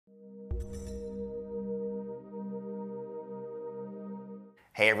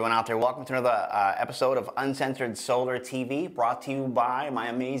Hey everyone out there, welcome to another episode of Uncensored Solar TV, brought to you by my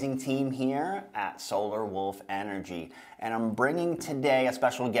amazing team here at Solar Wolf Energy. And I'm bringing today a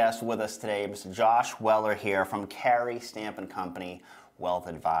special guest with us today, Mr. Josh Weller here from Cary Stamp Co, Wealth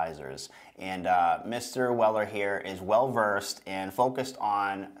Advisors. And Mr. Weller here is well versed and focused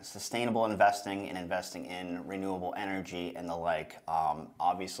on sustainable investing and investing in renewable energy and the like.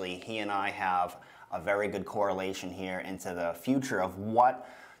 Obviously, he and I have a very good correlation here into the future of what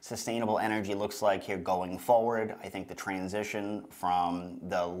sustainable energy looks like here going forward. I think the transition from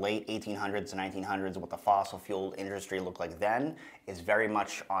the late 1800s to 1900s, what the fossil fuel industry looked like then, is very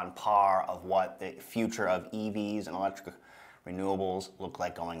much on par of what the future of EVs and electric renewables look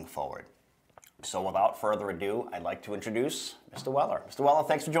like going forward. So without further ado, I'd like to introduce Mr. Weller. Mr. Weller,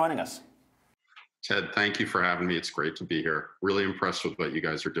 thanks for joining us. Ted, thank you for having me. It's great to be here. Really impressed with what you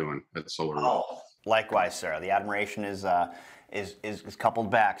guys are doing at Solar Wolf. Likewise, sir. The admiration is coupled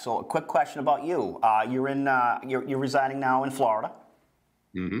back. So, a quick question about you. You're residing now in Florida.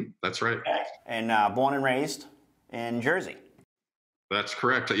 That's right. And born and raised in Jersey. That's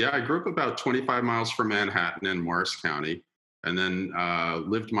correct. Yeah, I grew up about 25 miles from Manhattan in Morris County, and then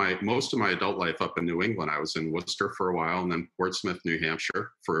lived most of my adult life up in New England. I was in Worcester for a while, and then Portsmouth, New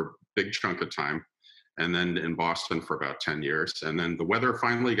Hampshire for a big chunk of time, and then in Boston for about 10 years. And then the weather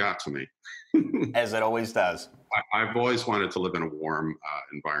finally got to me. As it always does. I've always wanted to live in a warm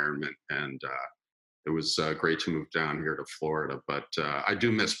environment, and it was great to move down here to Florida. But I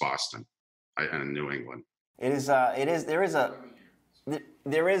do miss Boston and New England. There is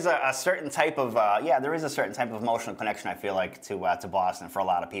a certain type of emotional connection, I feel like, to Boston for a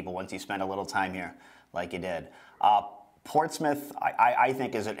lot of people once you spend a little time here, like you did. Portsmouth, I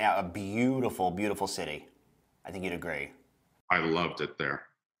think, is a beautiful, beautiful city. I think you'd agree. I loved it there.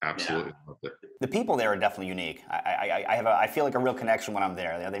 Absolutely loved it. The people there are definitely unique. I feel like a real connection when I'm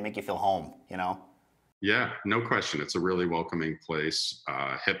there. They make you feel home, you know? Yeah, no question. It's a really welcoming place,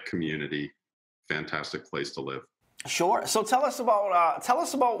 hip community, fantastic place to live. Sure. So tell us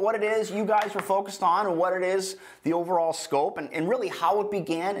about what it is you guys are focused on, and what it is, the overall scope, and really how it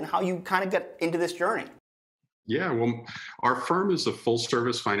began and how you kind of got into this journey. Yeah, well, our firm is a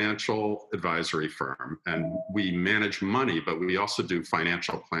full-service financial advisory firm, and we manage money, but we also do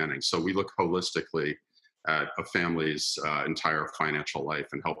financial planning. So we look holistically at a family's entire financial life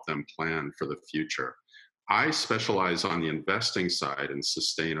and help them plan for the future. I specialize on the investing side in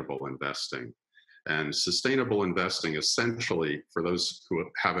sustainable investing. And sustainable investing, essentially, for those who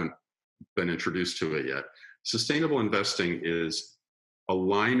haven't been introduced to it yet, sustainable investing is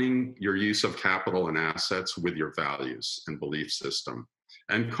aligning your use of capital and assets with your values and belief system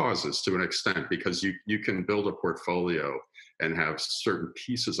and causes to an extent, because you can build a portfolio and have certain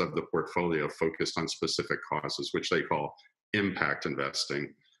pieces of the portfolio focused on specific causes, which they call impact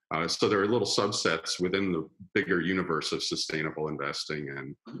investing. So there are little subsets within the bigger universe of sustainable investing,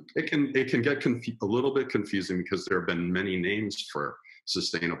 and it can get a little bit confusing because there have been many names for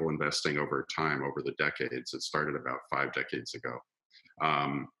sustainable investing over time, over the decades. It started about 5 decades ago.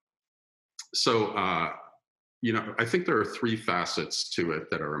 I think there are 3 facets to it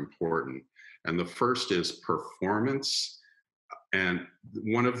that are important. And the first is performance. And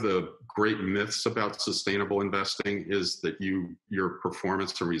one of the great myths about sustainable investing is that your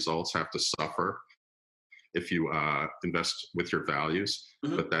performance and results have to suffer if you invest with your values.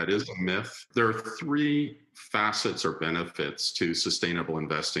 But that is a myth. There are 3 facets or benefits to sustainable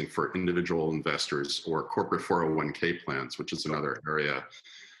investing for individual investors or corporate 401k plans, which is another area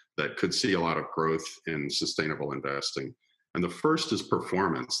that could see a lot of growth in sustainable investing. And the first is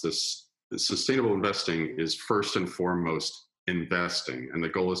performance. This sustainable investing is first and foremost investing, and the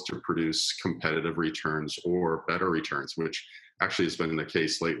goal is to produce competitive returns or better returns, which actually has been the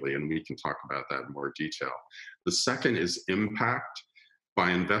case lately, and we can talk about that in more detail. The second is impact.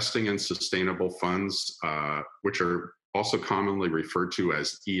 By investing in sustainable funds, which are also commonly referred to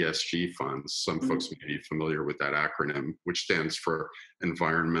as ESG funds. Some folks may be familiar with that acronym, which stands for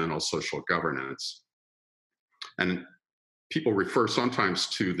Environmental Social Governance. And people refer sometimes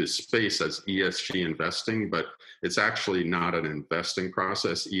to this space as ESG investing, but it's actually not an investing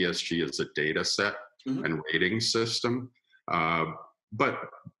process. ESG is a data set and rating system. But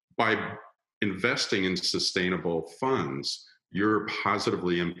by investing in sustainable funds, you're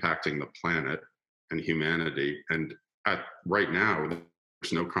positively impacting the planet and humanity. And right now,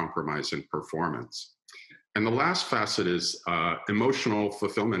 there's no compromise in performance. And the last facet is emotional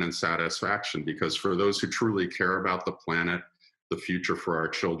fulfillment and satisfaction, because for those who truly care about the planet, the future for our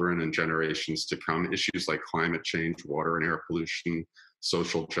children and generations to come, issues like climate change, water and air pollution,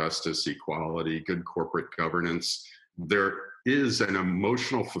 social justice, equality, good corporate governance, there is an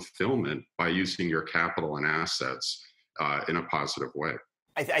emotional fulfillment by using your capital and assets in a positive way.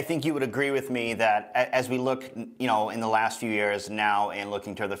 I think you would agree with me that as we look, in the last few years now and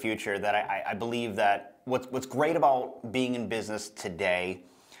looking toward the future, that I believe that what's great about being in business today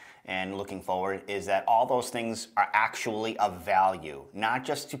and looking forward is that all those things are actually of value, not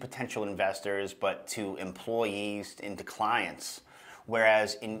just to potential investors, but to employees and to clients.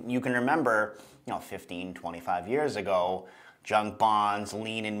 Whereas you can remember, 15, 25 years ago, junk bonds,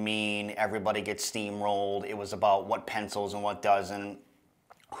 lean and mean, everybody gets steamrolled. It was about what pencils and what doesn't.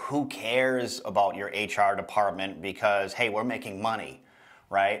 Who cares about your HR department because, hey, we're making money,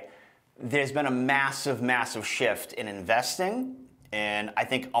 right? There's been a massive, massive shift in investing, and I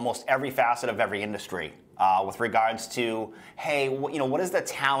think almost every facet of every industry with regards to, hey, what is the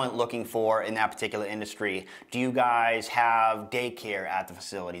talent looking for in that particular industry? Do you guys have daycare at the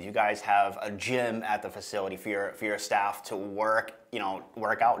facility? Do you guys have a gym at the facility for your staff to work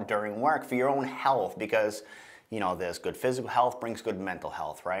out during work for your own health? Because there's good physical health brings good mental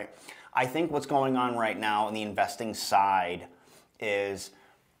health, right? I think what's going on right now in the investing side is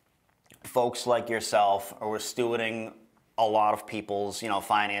folks like yourself are stewarding a lot of people's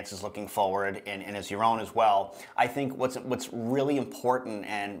finances looking forward, and as your own as well. I think what's really important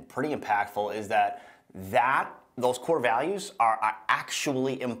and pretty impactful is that those core values are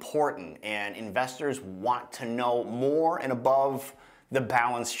actually important, and investors want to know more and above the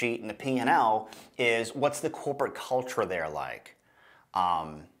balance sheet and the P&L is what's the corporate culture there like.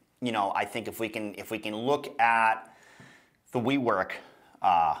 I think if we can look at the WeWork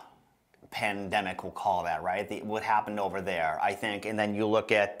pandemic, we'll call that, right? What happened over there, I think, and then you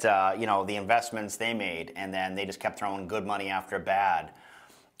look at the investments they made, and then they just kept throwing good money after bad.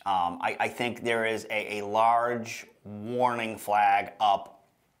 I think there is a large warning flag up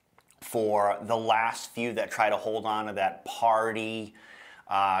for the last few that try to hold on to that party,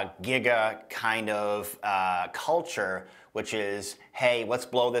 giga kind of culture, which is, hey, let's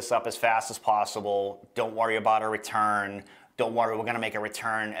blow this up as fast as possible. Don't worry about a return. Don't worry, we're going to make a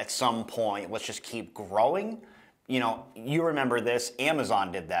return at some point. Let's just keep growing. You remember this.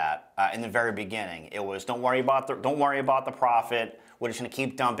 Amazon did that in the very beginning. It was don't worry about the profit. We're just going to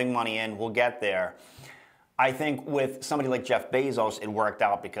keep dumping money in. We'll get there. I think with somebody like Jeff Bezos, it worked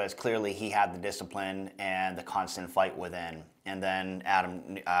out because clearly he had the discipline and the constant fight within. And then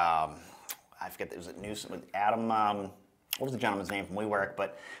Adam, I forget, was it Newsom? Adam, what was the gentleman's name from WeWork?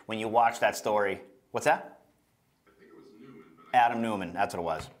 But when you watch that story, what's that? I think it was Newman. Adam Newman, that's what it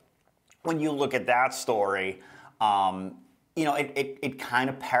was. When you look at that story, it kind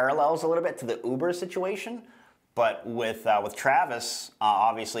of parallels a little bit to the Uber situation. But with Travis,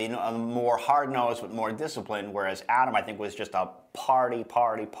 obviously, more hard-nosed but more disciplined, whereas Adam, I think, was just a party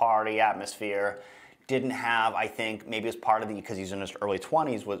atmosphere. Didn't have, I think, maybe it was part of because he's in his early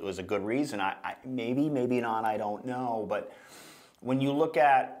 20s, was a good reason. Maybe not, I don't know. But when you look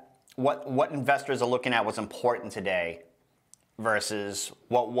at what investors are looking at, what's important today versus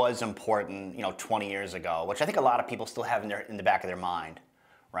what was important, 20 years ago, which I think a lot of people still have in the back of their mind,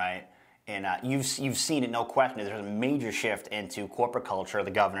 right? And you've seen it, no question. There's a major shift into corporate culture,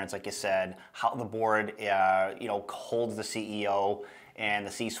 the governance, like you said, how the board, holds the CEO and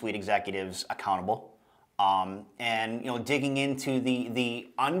the C-suite executives accountable, and digging into the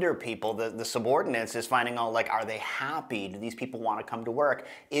under people, the subordinates, is finding out are they happy? Do these people want to come to work?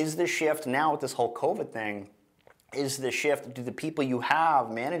 Is the shift now with this whole COVID thing? Is the shift? Do the people you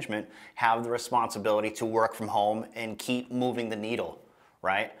have, management, have the responsibility to work from home and keep moving the needle,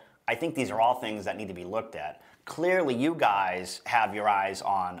 right? I think these are all things that need to be looked at. Clearly, you guys have your eyes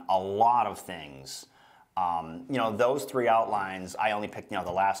on a lot of things. Those three outlines, I only picked, the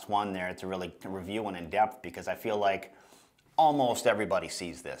last one there to really review and in depth because I feel like almost everybody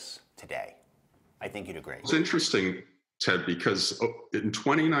sees this today. I think you'd agree. It's interesting, Ted, because in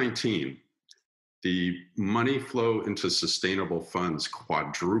 2019, the money flow into sustainable funds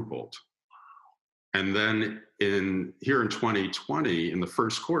quadrupled. And then here in 2020, in the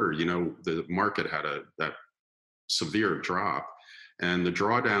first quarter, the market had that severe drop, and the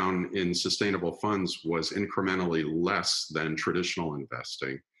drawdown in sustainable funds was incrementally less than traditional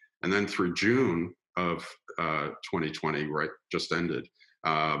investing. And then through June of 2020, right, just ended,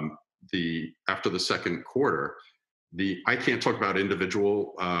 after the second quarter, I can't talk about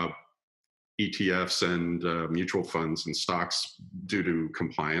individual ETFs and mutual funds and stocks due to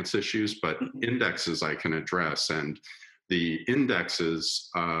compliance issues, but indexes I can address. And the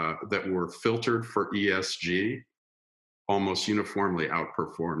indexes that were filtered for ESG almost uniformly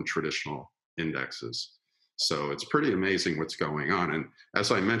outperform traditional indexes. So it's pretty amazing what's going on. And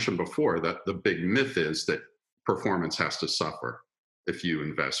as I mentioned before, that the big myth is that performance has to suffer if you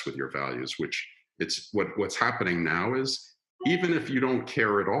invest with your values, which what's happening now is, even if you don't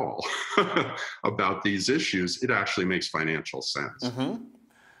care at all about these issues, it actually makes financial sense. Mm-hmm.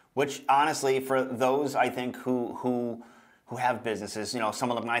 Which honestly, for those I think who have businesses,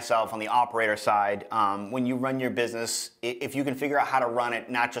 someone like myself on the operator side, when you run your business, if you can figure out how to run it,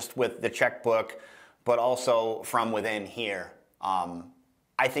 not just with the checkbook, but also from within here,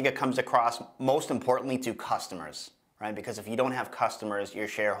 I think it comes across most importantly to customers, right? Because if you don't have customers, your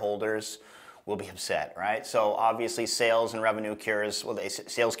shareholders will be upset, right? So obviously sales and revenue cures, well,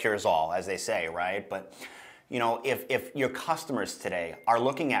 sales cures all, as they say, right? But if your customers today are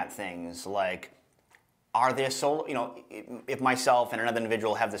looking at things like, are there solar, if myself and another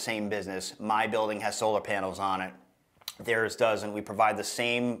individual have the same business, my building has solar panels on it, theirs doesn't, we provide the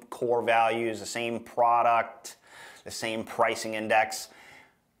same core values, the same product, the same pricing index,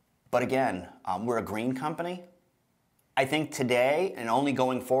 but again, we're a green company. I think today, and only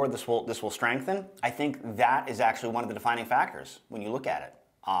going forward, this will strengthen. I think that is actually one of the defining factors when you look at it.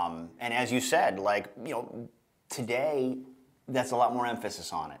 And as you said, today, that's a lot more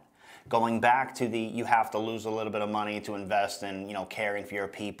emphasis on it. Going back to you have to lose a little bit of money to invest in, caring for your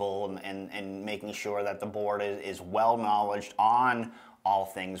people and making sure that the board is well knowledged on all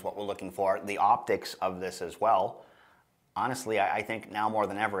things, what we're looking for, the optics of this as well. Honestly, I think now more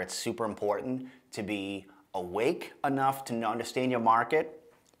than ever, it's super important to be awake enough to understand your market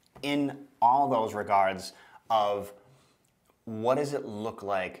in all those regards of what does it look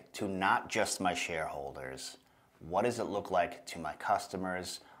like to not just my shareholders, what does it look like to my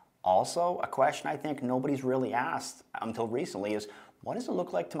customers? Also, a question I think nobody's really asked until recently is, what does it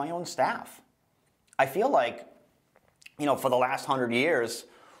look like to my own staff? I feel like, for the last 100 years,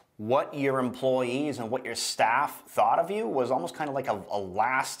 what your employees and what your staff thought of you was almost kind of like a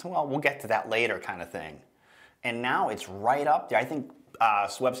last, well, we'll get to that later kind of thing. And now it's right up there. I think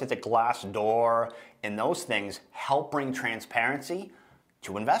websites like Glassdoor and those things help bring transparency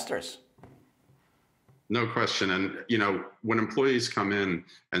to investors. No question. And, when employees come in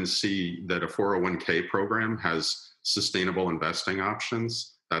and see that a 401k program has sustainable investing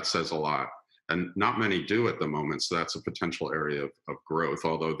options, that says a lot. And not many do at the moment. So that's a potential area of growth,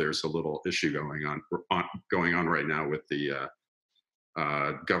 although there's a little issue going on right now with the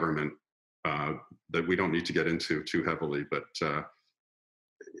government that we don't need to get into too heavily. But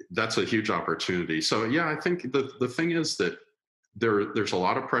that's a huge opportunity. So, yeah, I think the thing is that there's a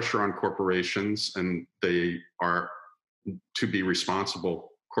lot of pressure on corporations, and they are to be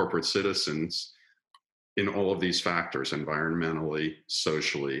responsible corporate citizens in all of these factors, environmentally,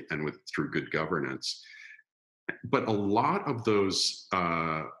 socially, and through good governance. But a lot of those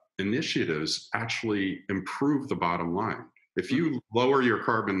initiatives actually improve the bottom line. If you lower your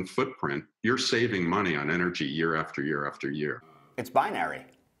carbon footprint, you're saving money on energy year after year after year. It's binary.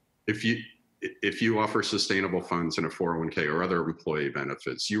 If you offer sustainable funds in a 401k or other employee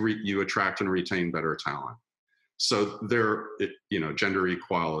benefits, you attract and retain better talent. So gender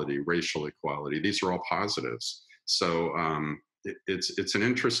equality, racial equality, these are all positives. So it's an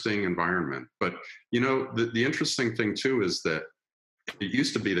interesting environment. But the interesting thing too is that it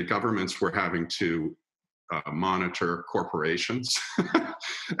used to be that governments were having to monitor corporations,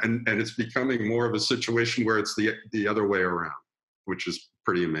 and it's becoming more of a situation where it's the other way around, which is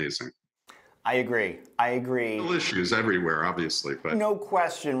pretty amazing. I agree. Still issues everywhere, obviously, but no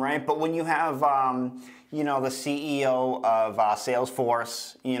question, right? But when you have, the CEO of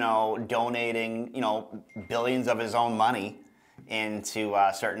Salesforce, donating, billions of his own money into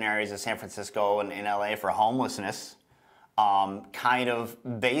certain areas of San Francisco and in LA for homelessness, kind of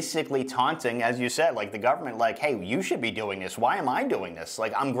basically taunting, as you said, like the government, like, hey, you should be doing this. Why am I doing this?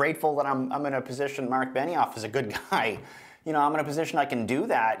 Like, I'm grateful that I'm in a position. Mark Benioff is a good guy. I'm in a position I can do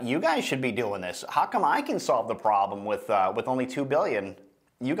that. You guys should be doing this. How come I can solve the problem with only $2 billion?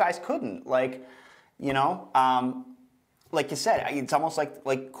 You guys couldn't. Like you said, it's almost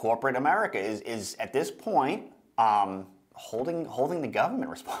like corporate America is at this point holding the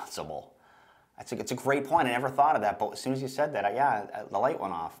government responsible. It's a great point. I never thought of that, but as soon as you said that, the light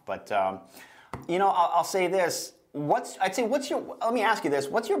went off. But I'll say this. Let me ask you this.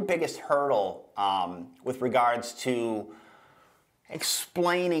 What's your biggest hurdle with regards to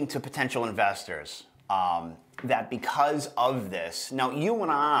explaining to potential investors that because of this, now you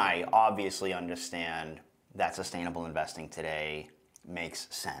and I obviously understand that sustainable investing today makes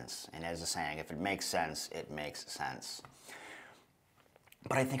sense. And as a saying, if it makes sense, it makes sense.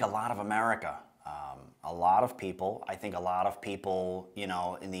 But I think a lot of America, a lot of people, in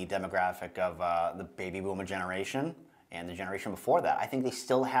the demographic of the baby boomer generation and the generation before that, I think they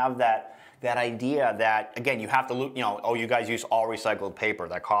still have that idea that, again, you have to, oh, you guys use all recycled paper,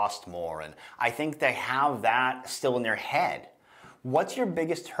 that costs more. And I think they have that still in their head. What's your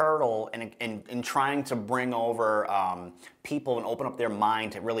biggest hurdle in trying to bring over people and open up their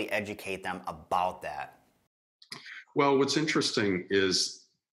mind to really educate them about that? Well, what's interesting is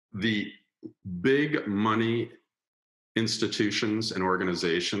the big money institutions and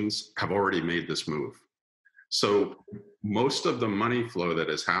organizations have already made this move. So most of the money flow that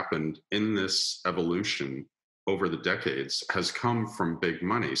has happened in this evolution over the decades has come from big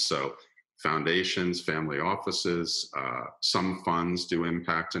money. So foundations, family offices, some funds do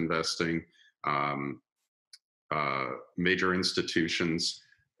impact investing, major institutions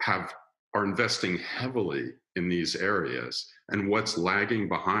are investing heavily in these areas. And what's lagging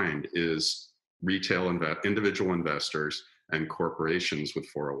behind is individual investors and corporations with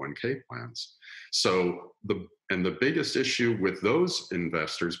 401k plans. So the biggest issue with those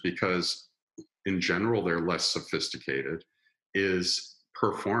investors, because in general they're less sophisticated, is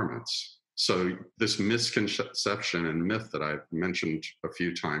performance. So this misconception and myth that I've mentioned a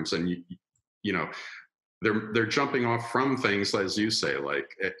few times, and you know, they're jumping off from things, as you say, like,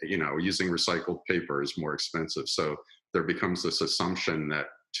 using recycled paper is more expensive. So there becomes this assumption that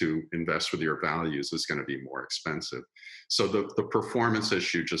to invest with your values is going to be more expensive. So the performance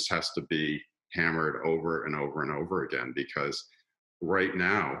issue just has to be hammered over and over and over again, because right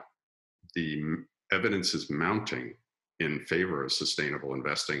now the evidence is mounting in favor of sustainable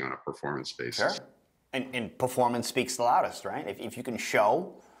investing on a performance basis. Sure. And performance speaks the loudest, right? If you can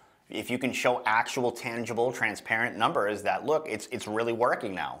show actual, tangible, transparent numbers that, look, it's really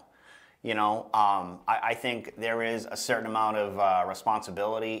working now. I think there is a certain amount of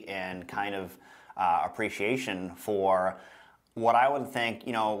responsibility and kind of appreciation for what I would think,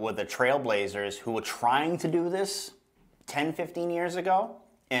 with the trailblazers who were trying to do this 10, 15 years ago,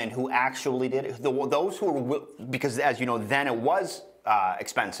 and who actually did it. Those who were, because as you know, then it was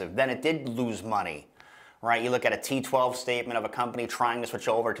expensive. Then it did lose money. Right, you look at a T12 statement of a company trying to switch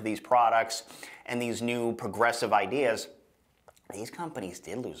over to these products and these new progressive ideas. These companies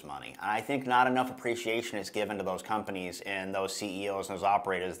did lose money. And I think not enough appreciation is given to those companies and those CEOs and those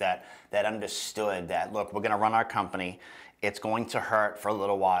operators that understood that, look, we're going to run our company. It's going to hurt for a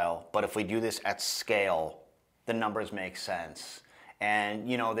little while, but if we do this at scale, the numbers make sense. And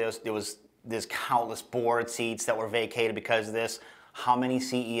there's countless board seats that were vacated because of this. How many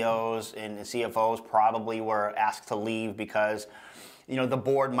CEOs and CFOs probably were asked to leave because, the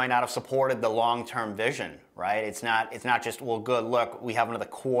board might not have supported the long-term vision, right? It's not just, well, good, look, we have another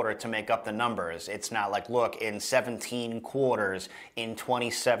quarter to make up the numbers. It's not like, look, in 17 quarters, in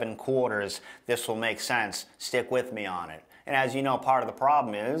 27 quarters, this will make sense. Stick with me on it. And as you know, part of the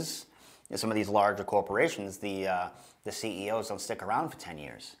problem is some of these larger corporations, the CEOs don't stick around for 10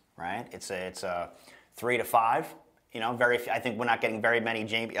 years, right? It's a 3 to 5. I think we're not getting very many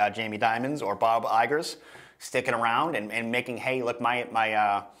Jamie Dimons or Bob Igers sticking around and making, hey, look, my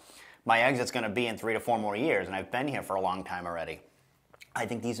exit's going to be in 3 to 4 more years, and I've been here for a long time already. I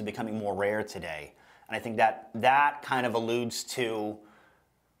think these are becoming more rare today, and I think that kind of alludes to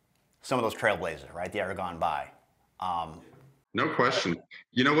some of those trailblazers, right? The era gone by. No question.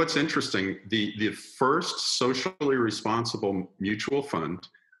 You know what's interesting? The first socially responsible mutual fund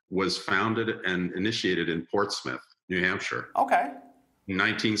was founded and initiated in Portsmouth, New Hampshire. Okay.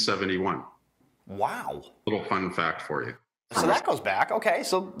 1971. Wow. Little fun fact for you. So that goes back. Okay.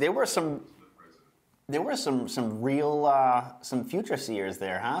 So there were some real some future seers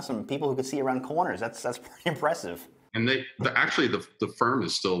there, huh? Some people who could see around corners. That's pretty impressive. And the firm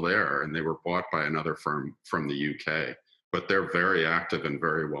is still there, and they were bought by another firm from the UK, but they're very active and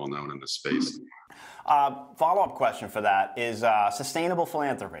very well known in the space. Follow-up question for that is sustainable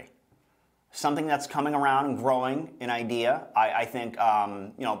philanthropy. Something that's coming around and growing in idea. I think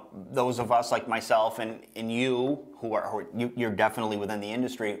those of us like myself and you you're definitely within the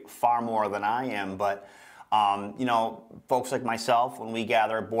industry far more than I am. But folks like myself, when we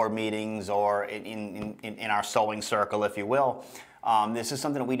gather at board meetings or in our sewing circle, if you will, this is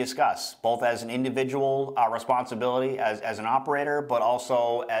something that we discuss both as an individual responsibility as an operator, but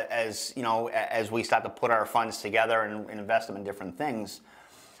also as we start to put our funds together and invest them in different things.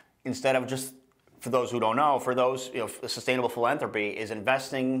 Instead of just, for those who don't know, sustainable philanthropy is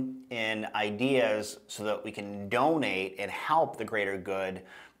investing in ideas so that we can donate and help the greater good,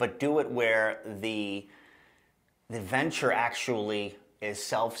 but do it where the venture actually is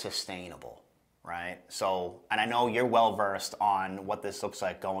self-sustainable, right? So, and I know you're well-versed on what this looks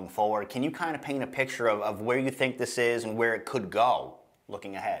like going forward. Can you kind of paint a picture of where you think this is and where it could go,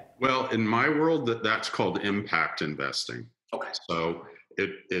 looking ahead? Well, in my world, that's called impact investing. Okay. So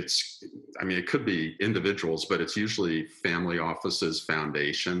it's, I mean, it could be individuals, but it's usually family offices,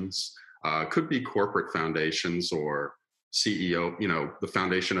 foundations, could be corporate foundations or CEO, the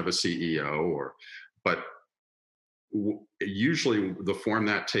foundation of a CEO, but usually the form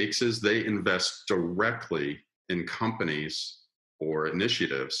that takes is they invest directly in companies or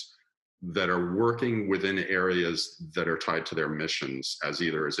initiatives that are working within areas that are tied to their missions as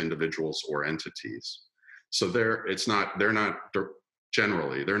either as individuals or entities. So they're not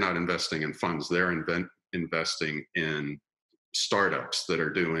investing in funds. They're investing in startups that are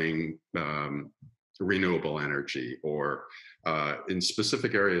doing renewable energy or in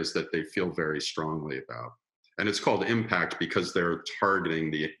specific areas that they feel very strongly about. And it's called impact because they're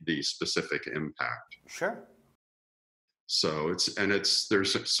targeting the specific impact. Sure. So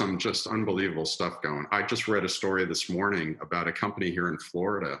there's some just unbelievable stuff going. I just read a story this morning about a company here in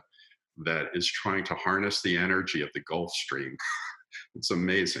Florida that is trying to harness the energy of the Gulf Stream. It's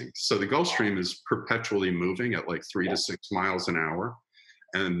amazing. So the Gulf Stream is perpetually moving at like 3 to 6 miles an hour,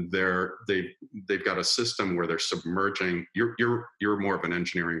 and they've got a system where they're submerging. You're more of an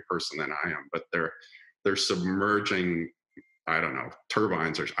engineering person than I am, but they're submerging, I don't know,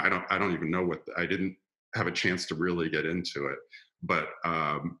 turbines, or I don't even know I didn't have a chance to really get into it, but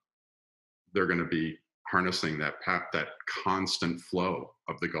they're going to be harnessing that constant flow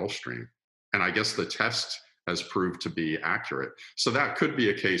of the Gulf Stream. And I guess the test has proved to be accurate. So that could be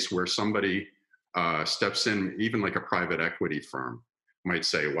a case where somebody steps in, even like a private equity firm might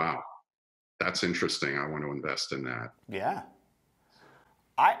say, wow, that's interesting. I want to invest in that. Yeah.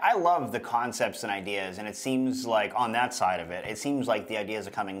 I love the concepts and ideas, and it seems like on that side of it, it seems like the ideas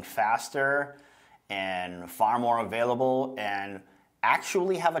are coming faster and far more available and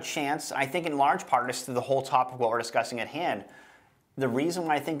actually have a chance. I think in large part is to the whole topic of what we're discussing at hand. The reason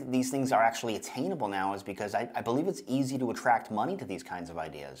why I think these things are actually attainable now is because I believe it's easy to attract money to these kinds of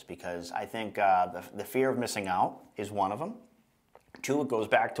ideas, because I think the fear of missing out is one of them. Two, it goes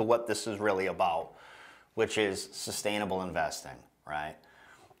back to what this is really about, which is sustainable investing, right?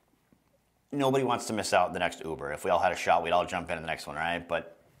 Nobody wants to miss out the next Uber. If we all had a shot, we'd all jump into the next one, right?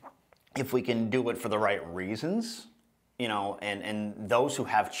 But if we can do it for the right reasons, and those who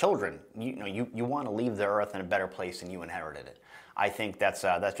have children, you want to leave the earth in a better place than you inherited it. I think that's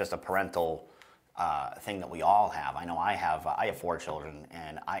just a parental thing that we all have. I know I have 4 children,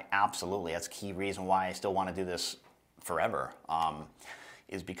 and that's a key reason why I still want to do this forever,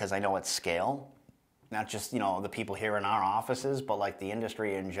 is because I know at scale, not just the people here in our offices, but like the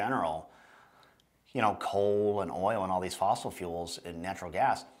industry in general, coal and oil and all these fossil fuels and natural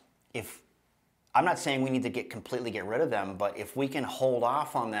gas. I'm not saying we need to completely get rid of them, but if we can hold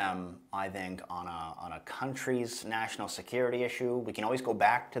off on them, I think on a country's national security issue, we can always go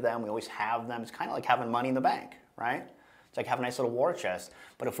back to them. We always have them. It's kind of like having money in the bank, right? It's like having a nice little war chest.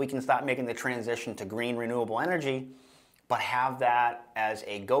 But if we can start making the transition to green renewable energy, but have that as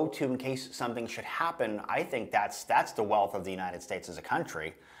a go-to in case something should happen, I think that's the wealth of the United States as a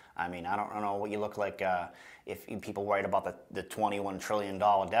country. I mean, I don't know what you look like if people worried about the $21 trillion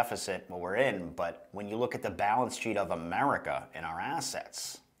deficit we're in, but when you look at the balance sheet of America and our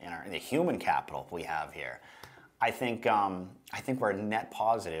assets and the human capital we have here, I think we're net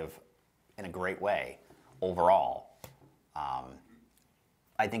positive in a great way overall.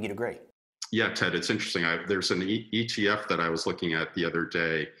 I think you'd agree. Yeah, Ted, it's interesting. There's an ETF that I was looking at the other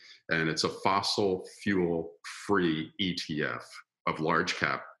day, and it's a fossil fuel free ETF of large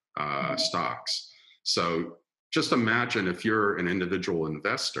cap stocks. So just imagine if you're an individual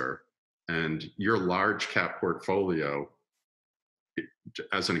investor and your large cap portfolio,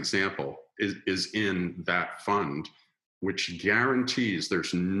 as an example, is in that fund, which guarantees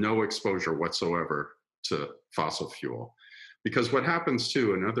there's no exposure whatsoever to fossil fuel. Because what happens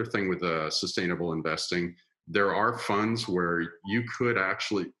too, another thing with sustainable investing, there are funds where you could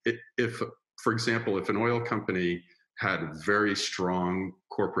actually, for example, if an oil company had very strong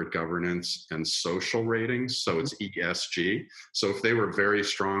corporate governance and social ratings, so it's ESG. So if they were very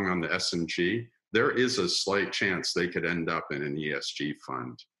strong on the S&G, there is a slight chance they could end up in an ESG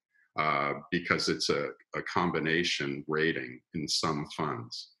fund because it's a combination rating in some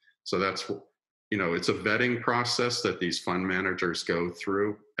funds. So that's, it's a vetting process that these fund managers go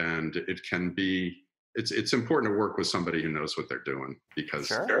through, and it can be, it's important to work with somebody who knows what they're doing, because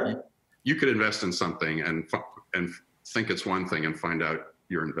Sure. You could invest in something and think it's one thing and find out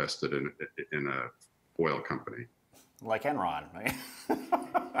you're invested in a oil company. Like Enron, right?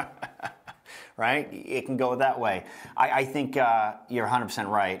 right? It can go that way. I think you're 100%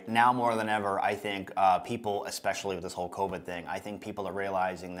 right. Now more than ever, I think people, especially with this whole COVID thing, I think people are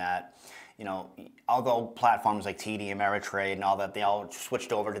realizing that, although platforms like TD Ameritrade and all that, they all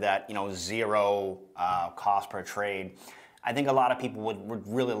switched over to that, zero cost per trade. I think a lot of people would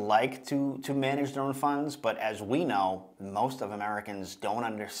really like to manage their own funds, but as we know, most of Americans don't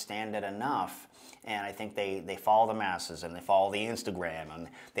understand it enough. And I think they follow the masses and they follow the Instagram and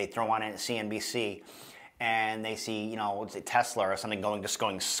they throw on it CNBC and they see, Tesla or something just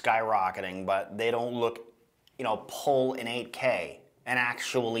going skyrocketing, but they don't look, pull an 8K and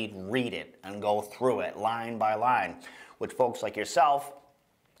actually read it and go through it line by line, which folks like yourself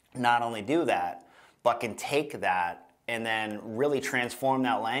not only do that, but can take that and then really transform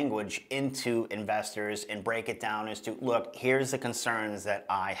that language into investors and break it down as to, look, here's the concerns that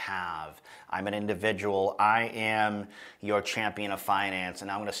I have. I'm an individual. I am your champion of finance,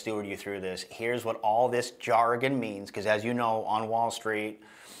 and I'm going to steward you through this. Here's what all this jargon means, because as you know, on Wall Street,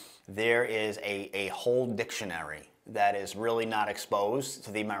 there is a whole dictionary that is really not exposed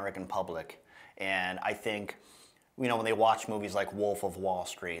to the American public. And I think, when they watch movies like Wolf of Wall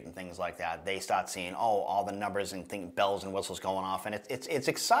Street and things like that, they start seeing, all the numbers and bells and whistles going off, and it's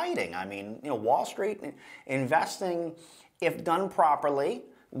exciting. I mean, Wall Street investing, if done properly,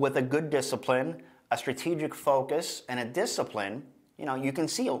 with a good discipline, a strategic focus, and a discipline, you can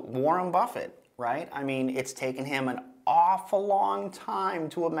see Warren Buffett, right? I mean, it's taken him an awful long time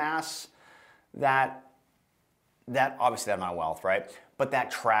to amass that obviously that amount of wealth, right? But that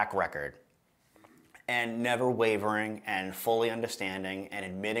track record. And never wavering and fully understanding and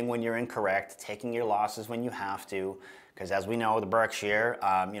admitting when you're incorrect, taking your losses when you have to. Because as we know, the Berkshire,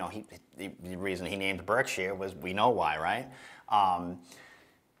 the reason he named Berkshire was, we know why, right?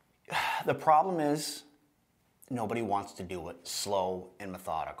 The problem is nobody wants to do it slow and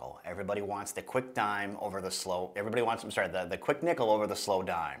methodical. Everybody wants the quick dime over the slow, the quick nickel over the slow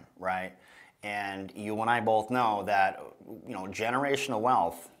dime, right? And you and I both know that, generational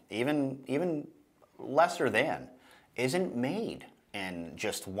wealth, even lesser than, isn't made in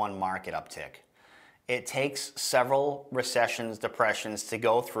just one market uptick. It takes several recessions, depressions to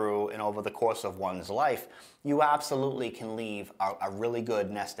go through, and over the course of one's life, you absolutely can leave a really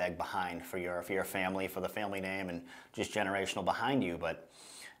good nest egg behind for your family, for the family name, and just generational behind you. But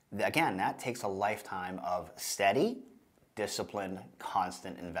again, that takes a lifetime of steady, disciplined,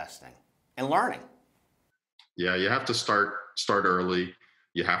 constant investing and learning. Yeah, you have to start early.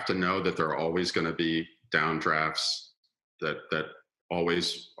 You have to know that there are always going to be downdrafts that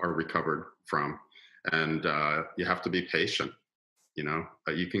always are recovered from. And you have to be patient.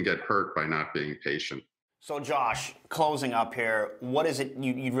 You can get hurt by not being patient. So Josh, closing up here, what is it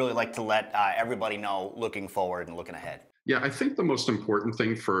you'd really like to let everybody know looking forward and looking ahead? Yeah, I think the most important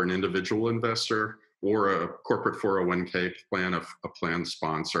thing for an individual investor or a corporate 401k plan, a plan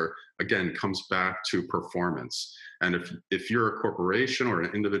sponsor, again, comes back to performance. And if you're a corporation or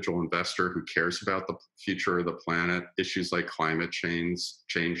an individual investor who cares about the future of the planet, issues like climate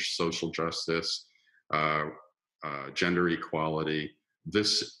change, social justice, gender equality,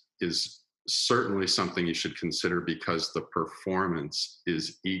 this is certainly something you should consider because the performance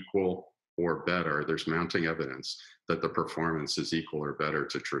is equal or better. There's mounting evidence that the performance is equal or better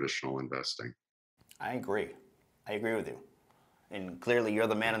to traditional investing. I agree with you. And clearly you're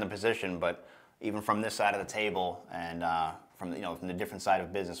the man in the position, but even from this side of the table and from the different side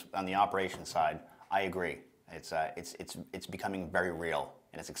of business on the operations side, I agree. It's becoming very real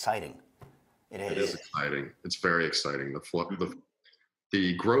and it's exciting. It is exciting. It's very exciting.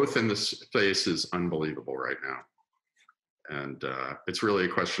 The growth in this space is unbelievable right now. And it's really a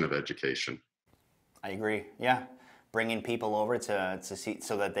question of education. I agree. Yeah. Bringing people over to see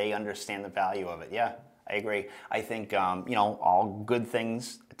so that they understand the value of it. Yeah, I agree. I think, all good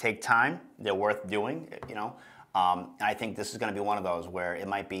things take time. They're worth doing, I think this is going to be one of those where it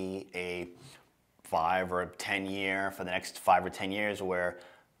might be a 5 or 10 year for the next 5 or 10 years where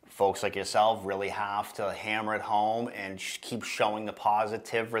folks like yourself really have to hammer it home and keep showing the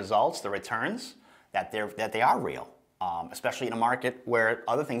positive results, the returns, that they are real, especially in a market where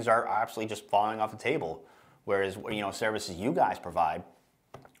other things are absolutely just falling off the table. Whereas, services you guys provide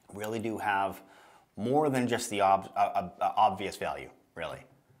really do have more than just the obvious value, really.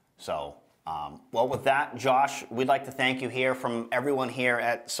 So, well, with that, Josh, we'd like to thank you here from everyone here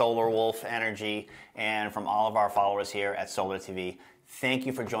at Solar Wolf Energy and from all of our followers here at Solar TV. Thank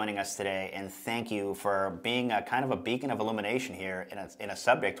you for joining us today, and thank you for being a kind of a beacon of illumination here in a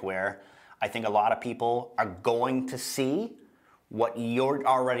subject where I think a lot of people are going to see what you're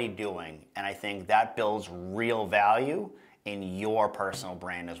already doing, and I think that builds real value in your personal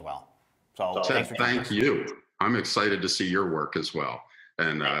brand as well. So Ted, thanks for joining us. thank you. I'm excited to see your work as well.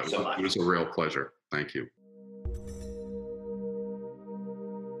 And Thank you so much. it was a real pleasure. Thank you.